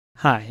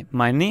Hi,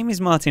 my name is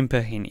Martin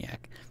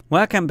Perhiniak.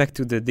 Welcome back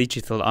to the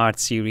digital art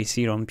series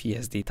here on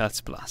PSD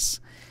Touch Plus.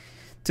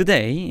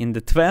 Today, in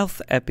the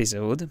 12th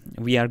episode,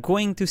 we are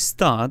going to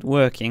start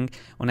working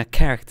on a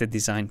character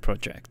design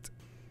project.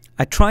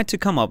 I tried to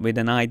come up with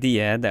an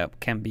idea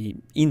that can be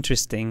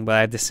interesting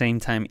but at the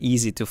same time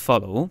easy to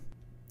follow,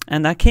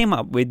 and I came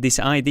up with this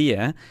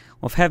idea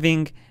of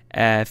having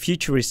a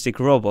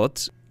futuristic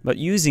robot but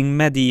using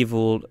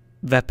medieval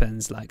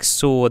weapons like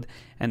sword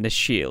and a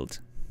shield.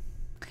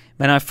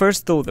 When I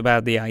first thought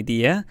about the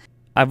idea,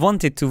 I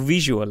wanted to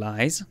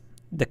visualize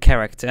the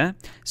character,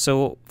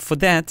 so for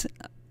that,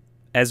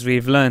 as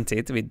we've learned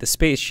it with the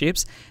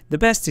spaceships, the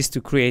best is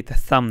to create a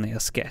thumbnail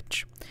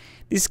sketch.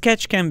 This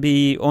sketch can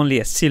be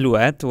only a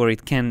silhouette or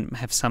it can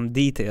have some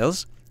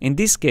details. In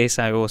this case,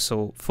 I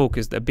also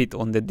focused a bit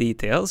on the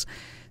details,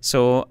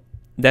 so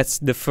that's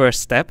the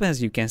first step,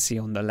 as you can see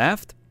on the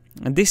left.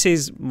 And this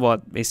is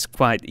what is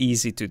quite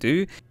easy to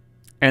do.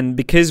 And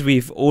because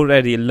we've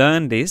already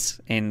learned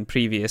this in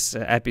previous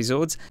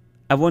episodes,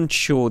 I won't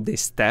show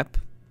this step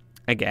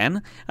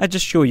again. I'll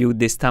just show you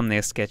this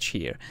thumbnail sketch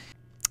here.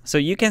 So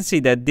you can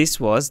see that this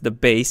was the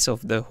base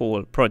of the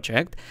whole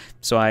project.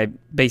 So I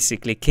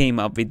basically came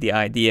up with the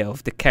idea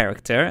of the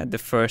character at the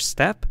first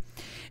step.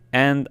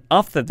 And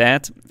after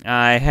that,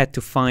 I had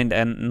to find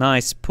a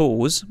nice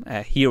pose,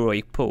 a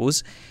heroic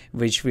pose,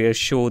 which will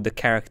show the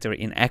character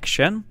in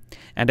action.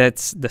 And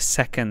that's the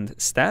second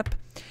step.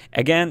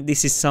 Again,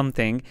 this is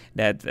something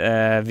that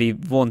we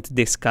won't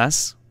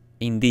discuss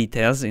in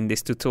details in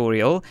this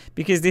tutorial,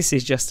 because this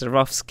is just a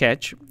rough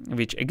sketch,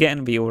 which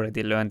again we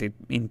already learned it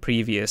in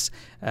previous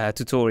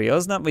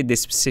tutorials, not with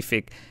this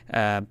specific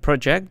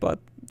project, but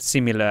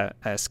similar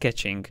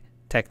sketching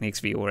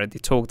techniques we already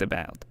talked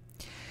about.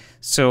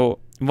 So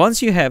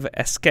once you have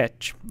a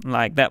sketch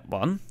like that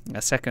one,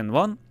 a second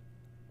one,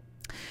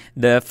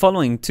 the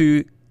following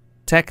two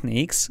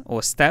techniques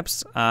or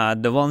steps are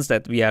the ones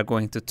that we are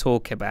going to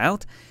talk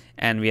about,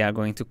 and we are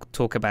going to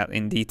talk about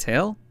in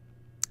detail.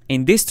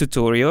 In this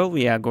tutorial,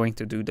 we are going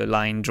to do the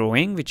line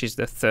drawing, which is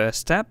the third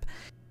step,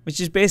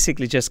 which is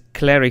basically just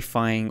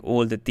clarifying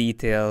all the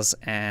details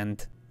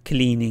and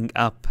cleaning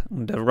up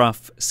the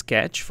rough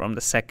sketch from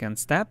the second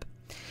step.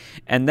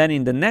 And then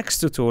in the next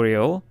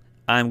tutorial,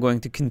 I'm going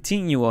to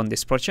continue on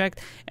this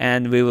project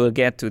and we will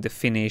get to the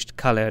finished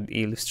colored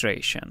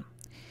illustration.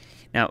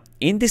 Now,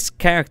 in this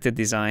character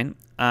design,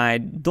 I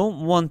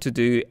don't want to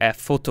do a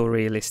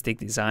photorealistic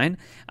design.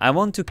 I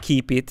want to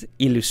keep it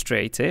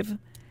illustrative.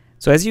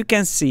 So as you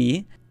can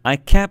see, I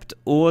kept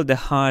all the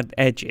hard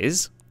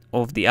edges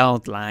of the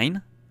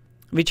outline,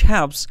 which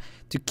helps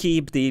to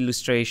keep the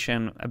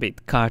illustration a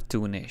bit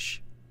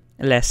cartoonish,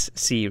 less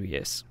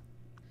serious.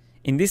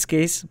 In this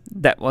case,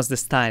 that was the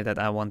style that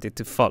I wanted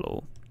to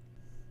follow.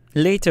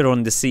 Later on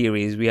in the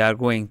series, we are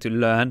going to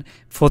learn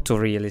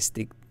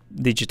photorealistic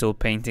digital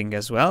painting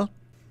as well.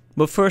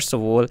 But first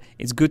of all,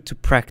 it's good to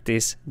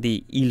practice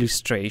the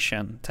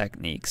illustration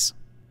techniques.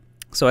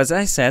 So as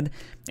I said,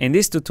 in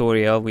this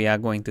tutorial we are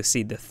going to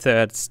see the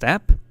third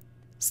step.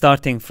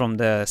 Starting from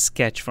the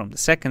sketch from the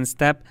second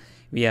step,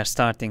 we are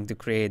starting to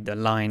create the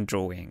line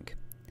drawing.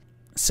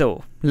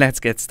 So let's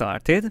get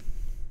started.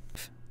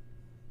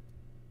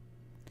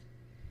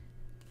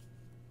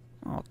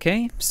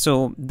 Okay,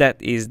 so that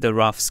is the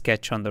rough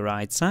sketch on the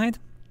right side.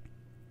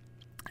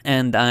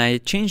 And I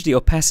changed the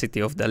opacity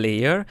of the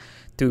layer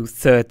to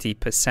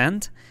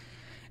 30%,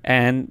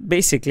 and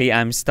basically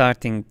I'm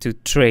starting to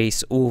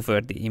trace over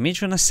the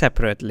image on a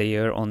separate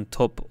layer on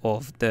top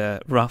of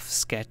the rough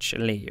sketch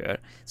layer.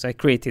 So I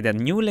created a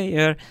new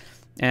layer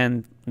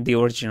and the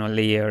original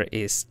layer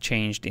is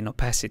changed in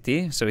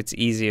opacity, so it's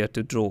easier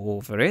to draw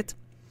over it.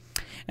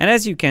 And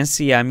as you can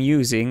see, I'm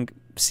using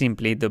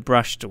simply the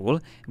brush tool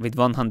with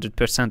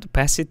 100%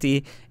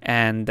 opacity,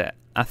 and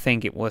I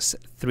think it was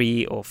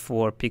 3 or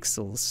 4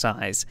 pixel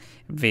size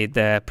with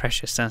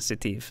pressure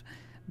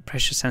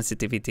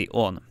sensitivity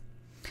on.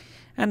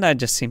 And I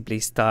just simply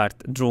start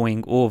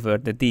drawing over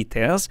the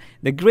details.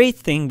 The great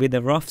thing with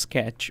a rough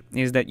sketch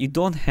is that you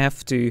don't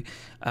have to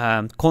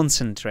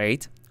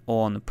concentrate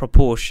on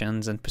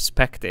proportions and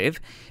perspective,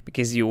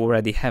 because you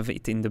already have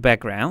it in the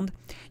background.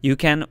 You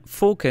can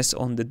focus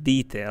on the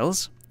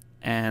details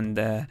and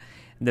the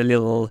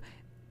little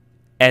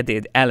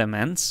added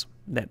elements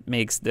that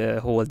makes the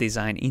whole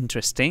design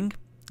interesting,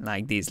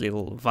 like these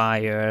little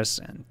wires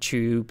and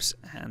tubes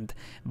and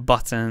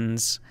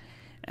buttons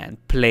and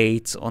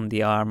plates on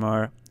the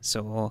armor.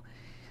 So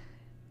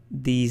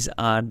these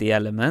are the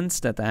elements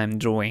that I'm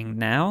drawing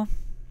now,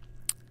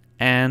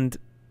 and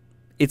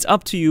it's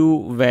up to you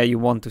where you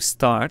want to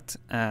start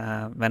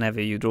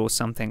whenever you draw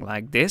something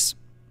like this,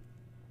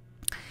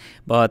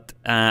 but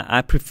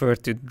I prefer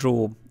to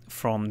draw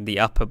from the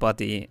upper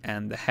body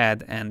and the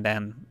head and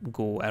then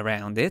go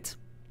around it.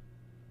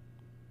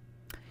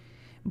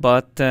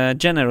 But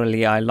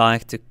generally I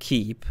like to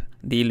keep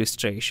the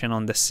illustration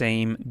on the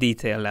same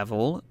detail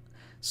level,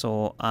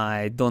 so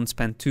I don't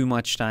spend too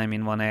much time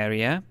in one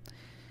area.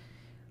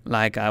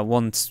 Like I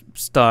won't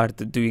start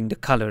doing the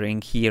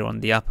coloring here on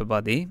the upper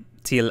body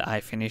till I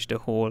finish the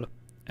whole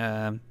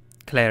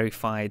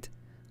clarified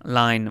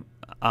line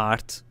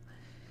art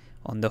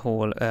on the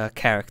whole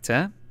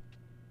character.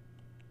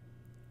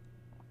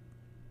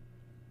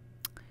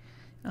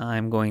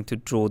 I'm going to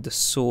draw the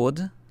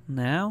sword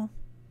now.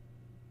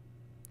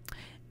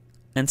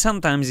 And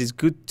sometimes it's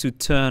good to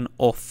turn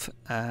off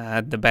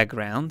the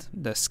background,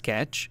 the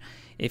sketch,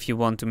 if you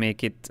want to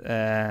make it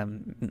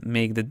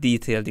make the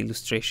detailed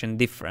illustration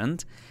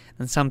different.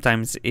 And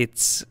sometimes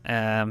it's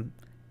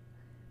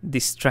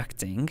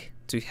distracting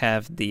to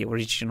have the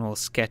original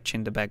sketch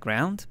in the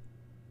background.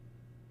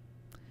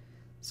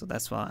 So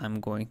that's what I'm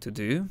going to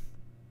do.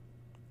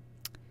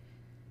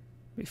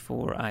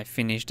 Before I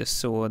finish the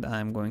sword,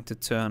 I'm going to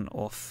turn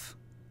off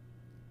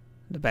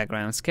the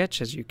background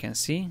sketch. As you can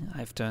see,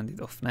 I've turned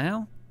it off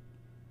now.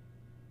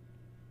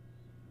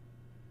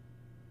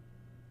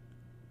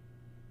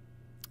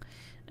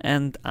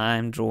 And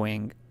I'm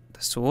drawing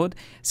the sword.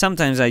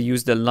 Sometimes I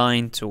use the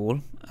line tool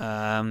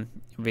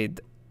with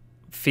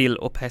fill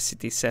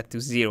opacity set to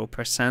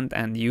 0%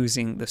 and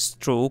using the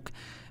stroke,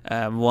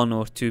 1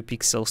 or 2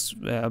 pixels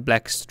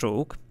black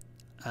stroke.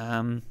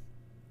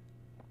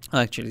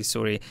 Actually,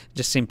 sorry,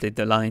 just simply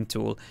the line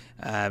tool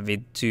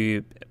with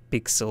 2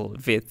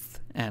 pixel width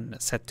and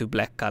set to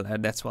black color.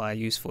 That's what I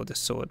use for the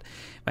sword.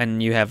 When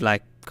you have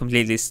like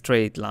completely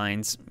straight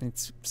lines,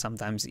 it's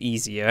sometimes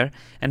easier.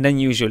 And then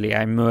usually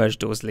I merge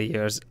those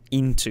layers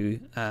into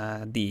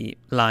the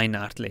line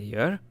art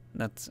layer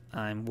that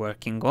I'm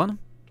working on.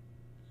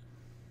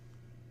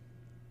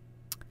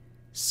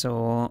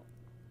 So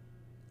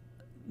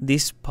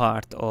this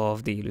part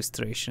of the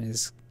illustration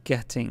is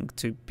getting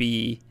to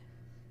be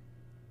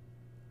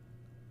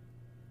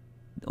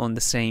on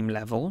the same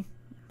level,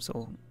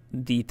 so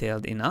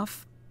detailed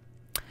enough.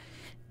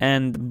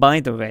 And by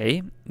the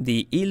way,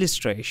 the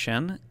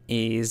illustration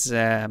is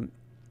I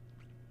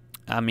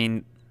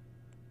mean,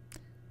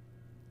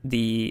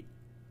 the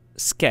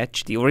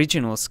sketch, the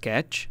original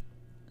sketch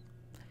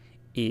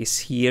is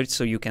here,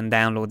 so you can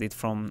download it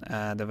from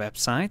the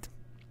website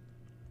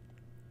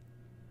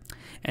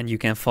and you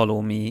can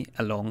follow me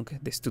along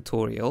this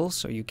tutorial,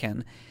 so you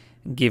can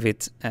give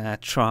it a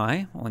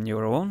try on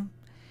your own.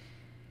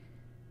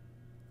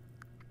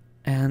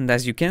 And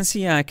as you can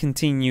see, I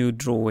continue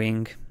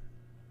drawing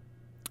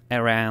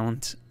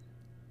around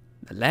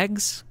the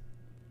legs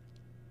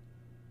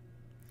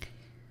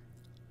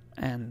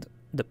and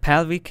the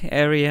pelvic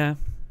area,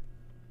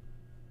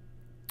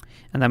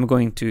 and I'm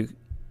going to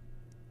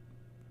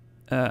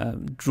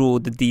draw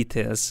the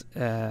details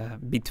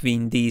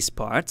between these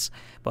parts,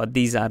 but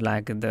these are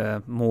like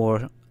the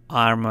more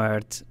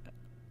armored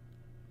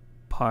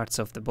parts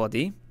of the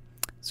body.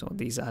 So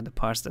these are the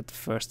parts that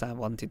first I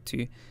wanted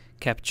to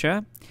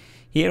capture.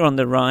 Here on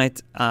the right,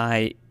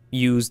 I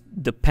used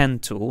the pen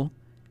tool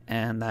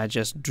and I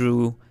just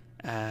drew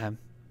a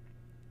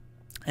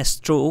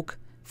stroke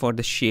for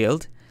the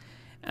shield.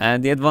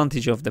 And the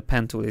advantage of the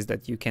pen tool is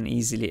that you can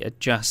easily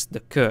adjust the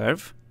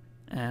curve.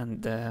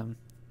 And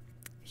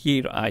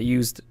here I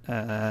used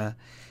a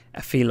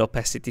fill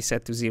opacity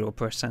set to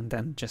 0%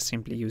 and just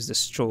simply use the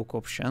stroke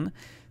option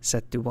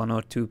set to 1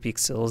 or 2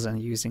 pixels and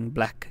using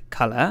black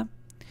color.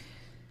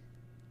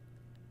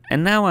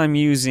 And now I'm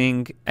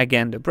using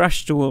again the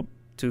brush tool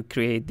to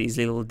create these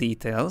little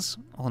details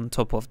on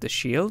top of the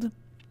shield.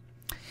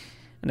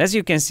 And as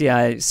you can see,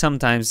 I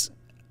sometimes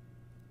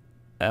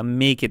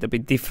make it a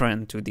bit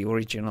different to the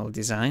original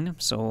design.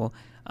 So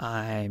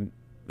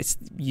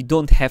you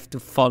don't have to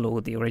follow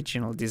the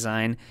original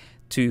design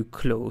too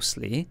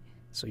closely.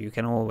 So you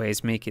can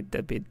always make it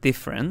a bit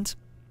different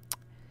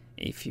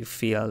if you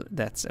feel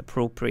that's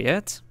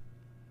appropriate.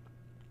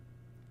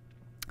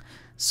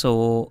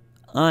 So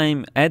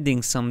I'm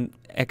adding some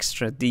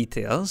extra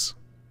details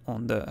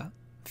on the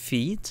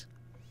feet.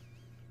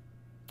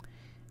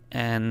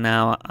 And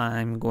now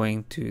I'm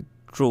going to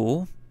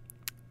draw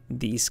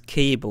these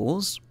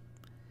cables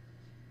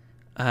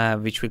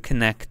which will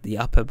connect the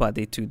upper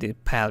body to the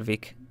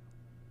pelvic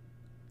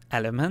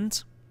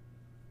element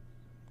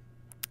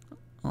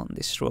on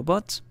this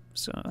robot.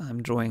 So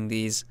I'm drawing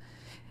these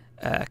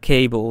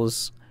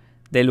cables.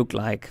 They look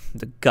like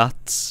the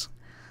guts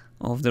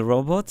of the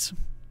robot.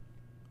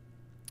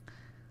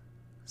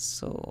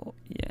 So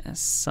yes,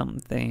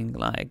 something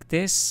like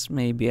this.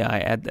 Maybe I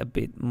add a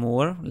bit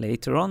more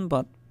later on,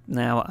 but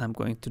now I'm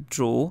going to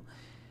draw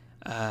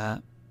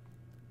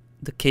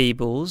the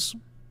cables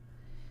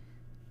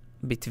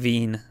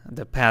between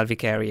the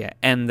pelvic area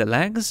and the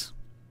legs.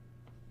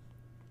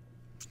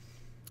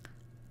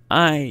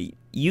 I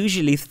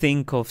usually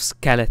think of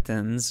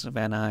skeletons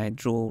when I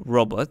draw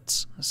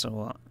robots.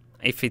 So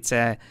if it's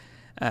a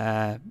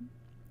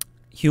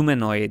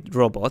humanoid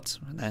robot,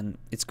 then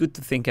it's good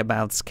to think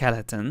about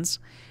skeletons.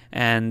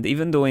 And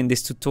even though in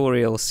this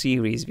tutorial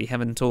series we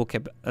haven't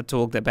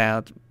talked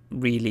about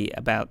really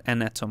about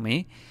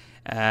anatomy,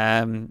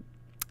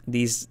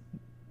 this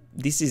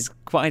is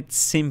quite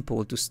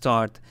simple to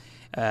start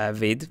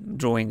with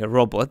drawing a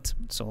robot.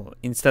 So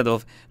instead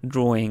of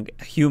drawing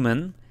a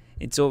human,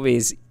 it's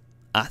always,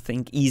 I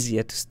think,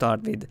 easier to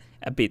start with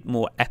a bit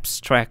more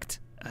abstract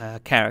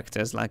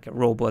characters like a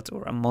robot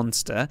or a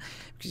monster,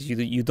 because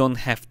you don't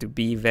have to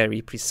be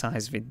very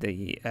precise with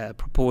the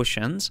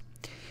proportions.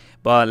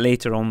 But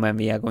later on, when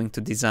we are going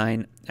to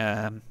design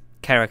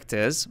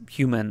characters,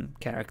 human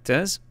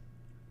characters,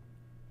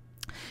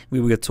 we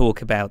will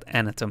talk about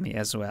anatomy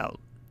as well.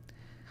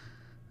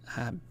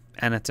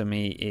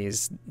 Anatomy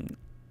is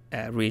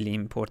a really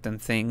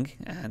important thing,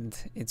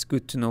 and it's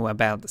good to know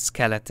about the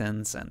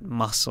skeletons and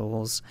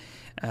muscles.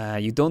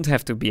 You don't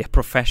have to be a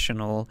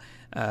professional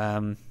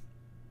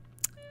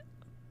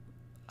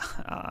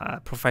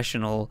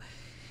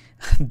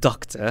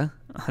doctor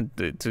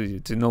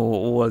to know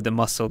all the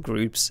muscle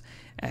groups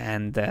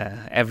and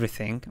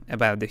everything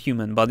about the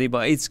human body,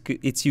 but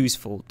it's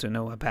useful to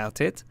know about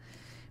it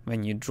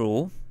when you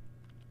draw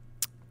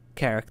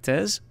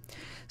characters.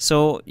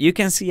 So you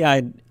can see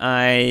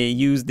I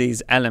use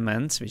these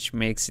elements, which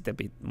makes it a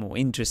bit more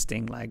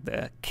interesting, like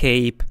the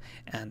cape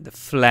and the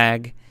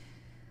flag.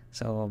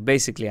 So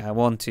basically I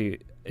want to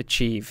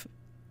achieve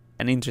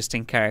an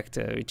interesting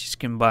character which is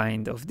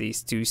combined of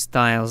these two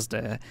styles,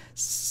 the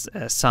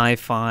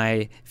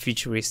sci-fi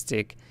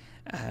futuristic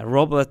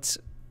robot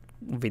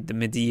with the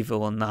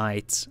medieval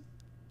knight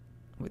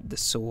with the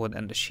sword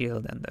and the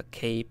shield and the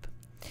cape.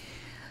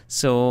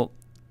 So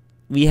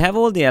we have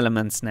all the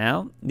elements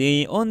now.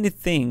 The only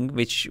thing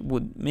which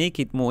would make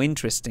it more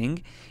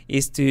interesting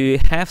is to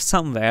have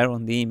somewhere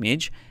on the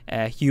image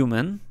a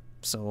human.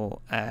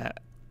 So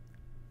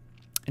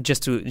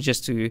just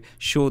to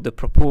show the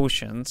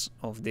proportions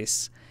of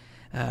this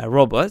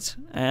robot,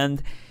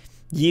 and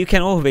you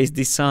can always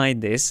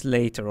decide this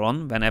later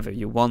on whenever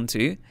you want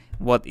to,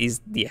 what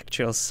is the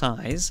actual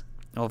size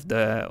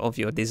of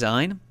your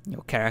design,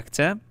 your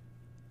character.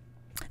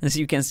 As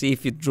you can see,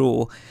 if you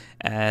draw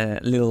a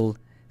little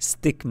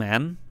stick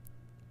man,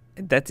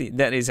 that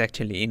is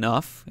actually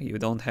enough. You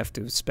don't have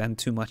to spend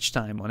too much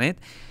time on it.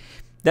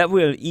 That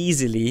will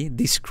easily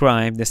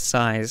describe the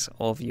size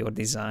of your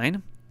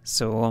design.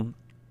 So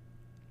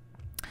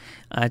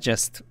I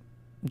just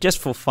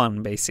for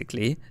fun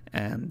basically,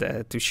 and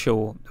to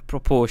show the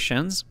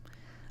proportions,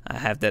 I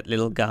have that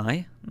little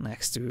guy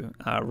next to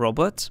our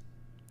robot,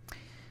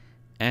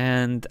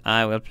 and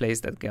I will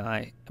place that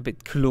guy a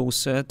bit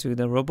closer to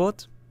the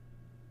robot.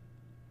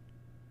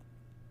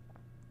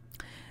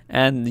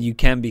 And you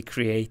can be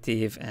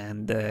creative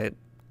and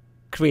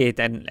create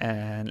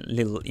a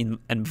little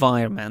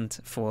environment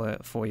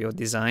for your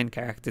design,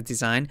 character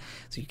design.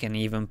 So you can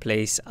even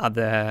place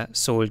other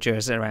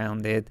soldiers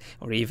around it,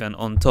 or even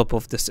on top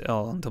of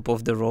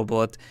the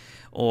robot,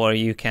 or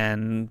you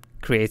can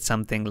create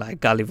something like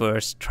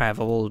Gulliver's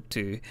Travel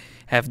to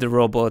have the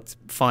robot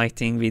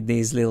fighting with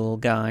these little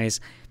guys.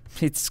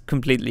 It's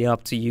completely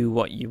up to you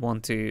what you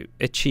want to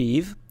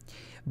achieve.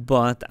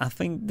 But I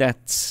think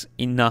that's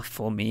enough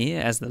for me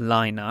as the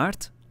line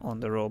art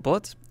on the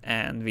robot.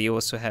 And we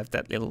also have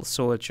that little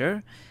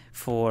soldier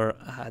for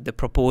the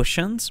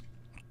proportions.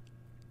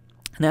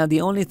 Now the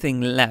only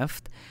thing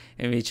left,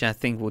 which I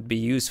think would be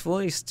useful,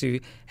 is to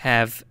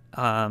have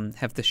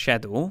the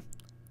shadow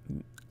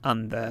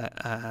under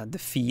the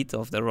feet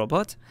of the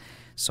robot.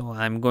 So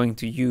I'm going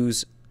to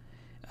use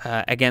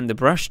again the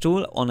brush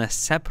tool on a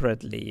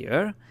separate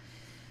layer.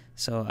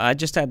 So I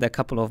just add a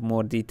couple of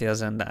more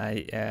details, and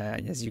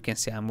as you can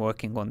see, I'm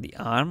working on the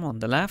arm on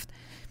the left.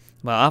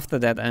 But after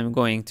that, I'm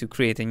going to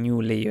create a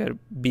new layer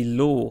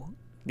below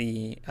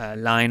the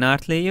line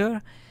art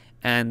layer,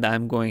 and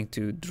I'm going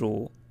to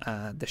draw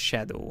the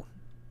shadow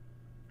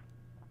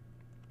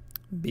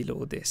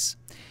below this.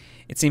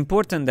 It's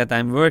important that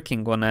I'm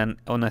working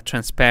on a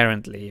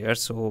transparent layer.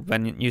 So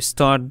when you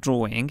start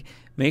drawing,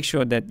 make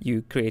sure that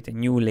you create a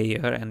new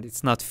layer and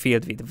it's not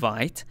filled with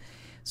white.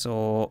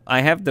 So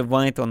I have the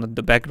white on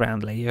the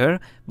background layer,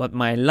 but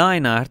my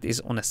line art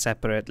is on a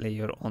separate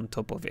layer on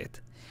top of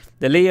it.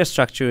 The layer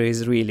structure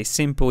is really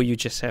simple. You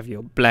just have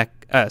your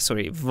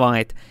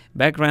white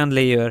background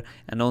layer,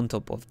 and on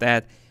top of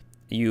that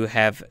you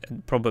have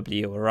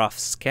probably a rough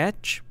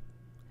sketch,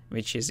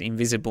 which is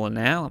invisible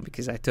now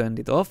because I turned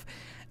it off.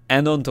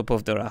 And on top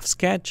of the rough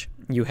sketch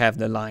you have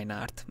the line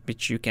art,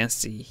 which you can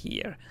see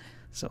here.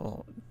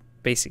 So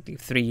basically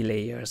 3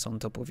 layers on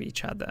top of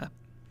each other.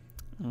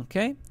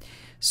 Okay,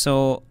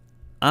 so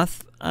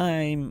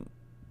I'm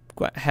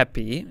quite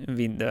happy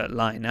with the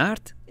line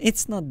art.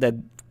 It's not that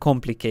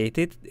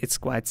complicated, it's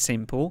quite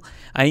simple.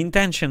 I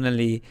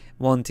intentionally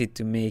wanted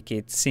to make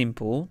it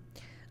simple.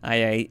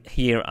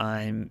 Here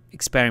I'm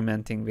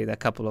experimenting with a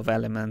couple of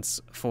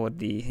elements for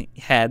the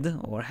head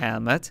or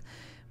helmet,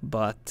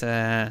 but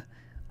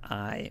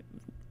I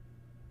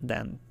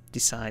then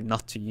decide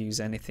not to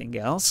use anything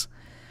else.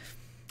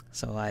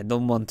 So I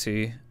don't want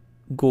to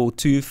go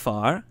too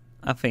far.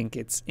 I think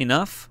it's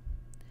enough.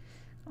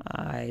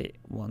 I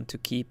want to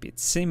keep it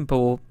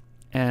simple,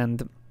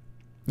 and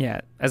yeah,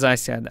 as I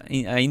said,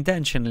 I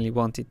intentionally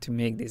wanted to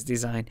make this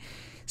design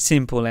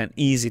simple and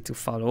easy to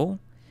follow.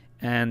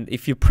 And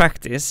if you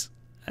practice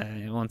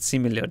on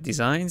similar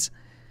designs,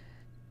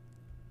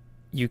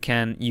 it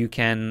can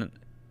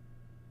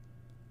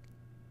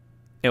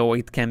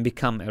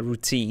become a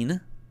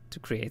routine, to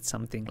create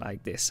something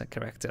like this, a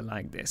character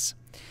like this.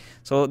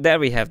 So there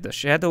we have the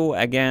shadow.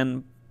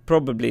 Again,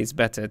 probably it's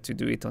better to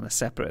do it on a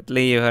separate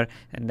layer,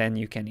 and then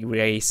you can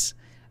erase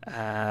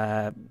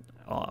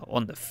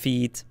on the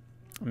feet,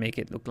 make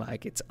it look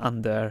like it's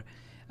under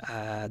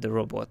the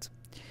robot.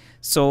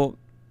 So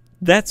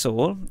that's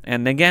all.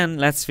 And again,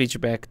 let's switch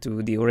back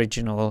to the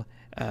original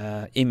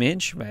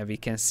image where we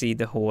can see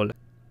the whole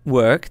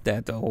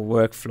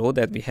workflow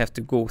that we have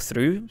to go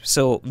through.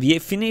 So we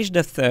finished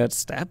the third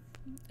step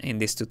in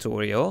this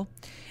tutorial,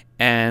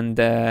 and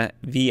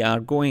we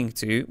are going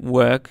to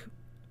work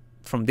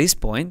from this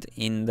point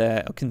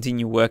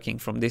continue working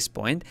from this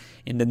point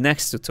in the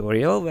next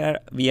tutorial, where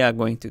we are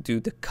going to do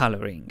the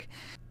coloring.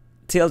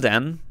 Till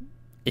then,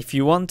 if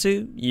you want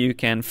to, you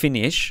can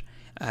finish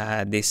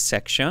this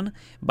section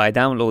by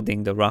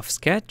downloading the rough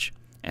sketch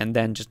and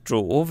then just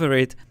draw over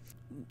it.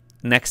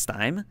 Next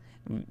time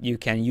you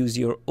can use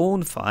your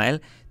own file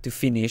to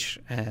finish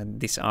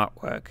this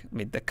artwork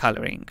with the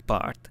coloring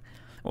part,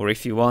 or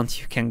if you want,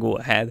 you can go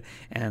ahead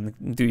and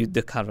do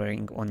the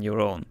coloring on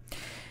your own.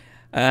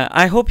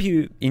 I hope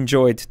you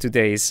enjoyed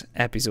today's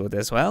episode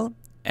as well,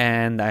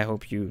 and I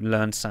hope you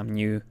learned some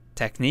new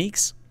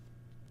techniques.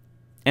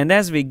 And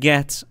as we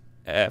get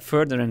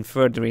further and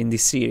further in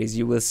this series,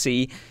 you will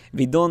see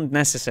we don't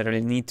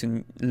necessarily need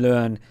to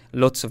learn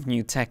lots of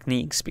new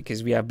techniques,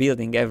 because we are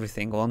building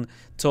everything on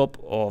top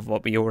of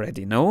what we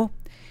already know.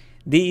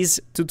 These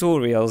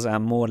tutorials are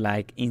more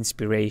like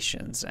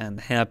inspirations and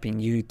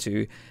helping you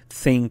to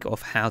think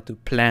of how to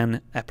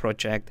plan a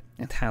project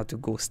and how to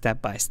go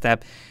step by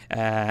step,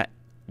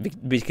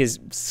 because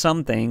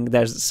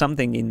there's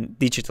something in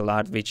digital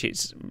art which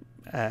is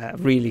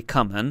really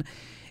common.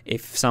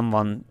 If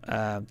someone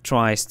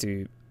tries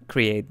to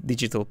create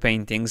digital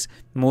paintings,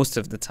 most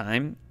of the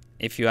time,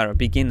 if you are a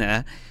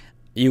beginner,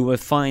 you will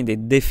find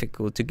it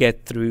difficult to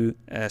get through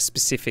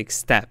specific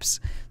steps.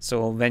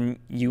 So when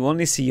you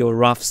only see your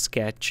rough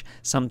sketch,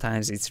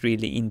 sometimes it's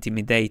really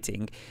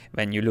intimidating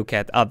when you look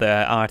at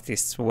other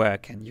artists'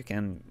 work and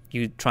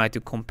you try to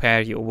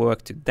compare your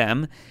work to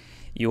them.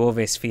 You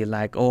always feel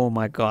like, oh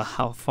my god,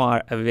 how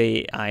far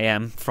away I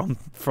am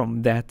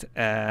from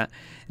that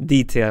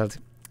detailed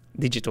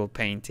digital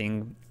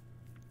painting.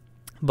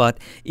 But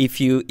if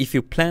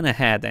you plan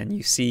ahead and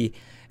you see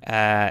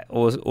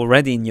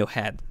already in your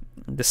head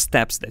the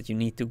steps that you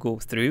need to go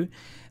through,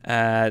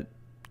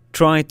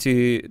 try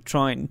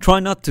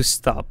not to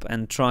stop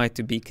and try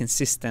to be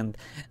consistent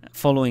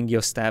following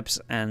your steps,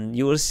 and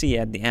you will see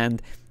at the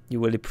end you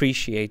will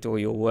appreciate all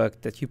your work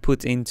that you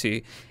put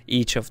into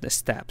each of the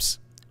steps.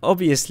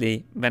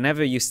 Obviously,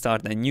 whenever you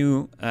start a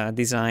new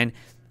design,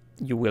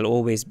 you will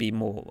always be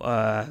more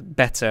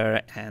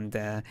better, and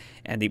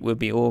it will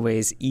be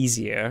always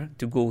easier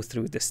to go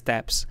through the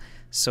steps.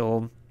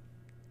 So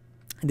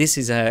this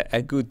is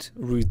a good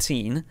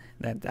routine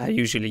that I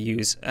usually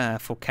use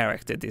for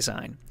character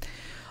design.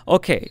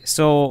 Okay,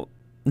 so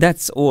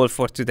that's all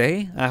for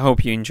today. I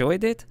hope you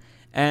enjoyed it,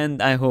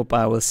 and I hope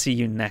I will see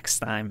you next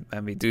time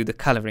when we do the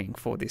coloring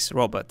for this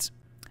robot.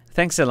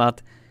 Thanks a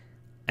lot,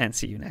 and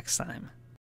see you next time.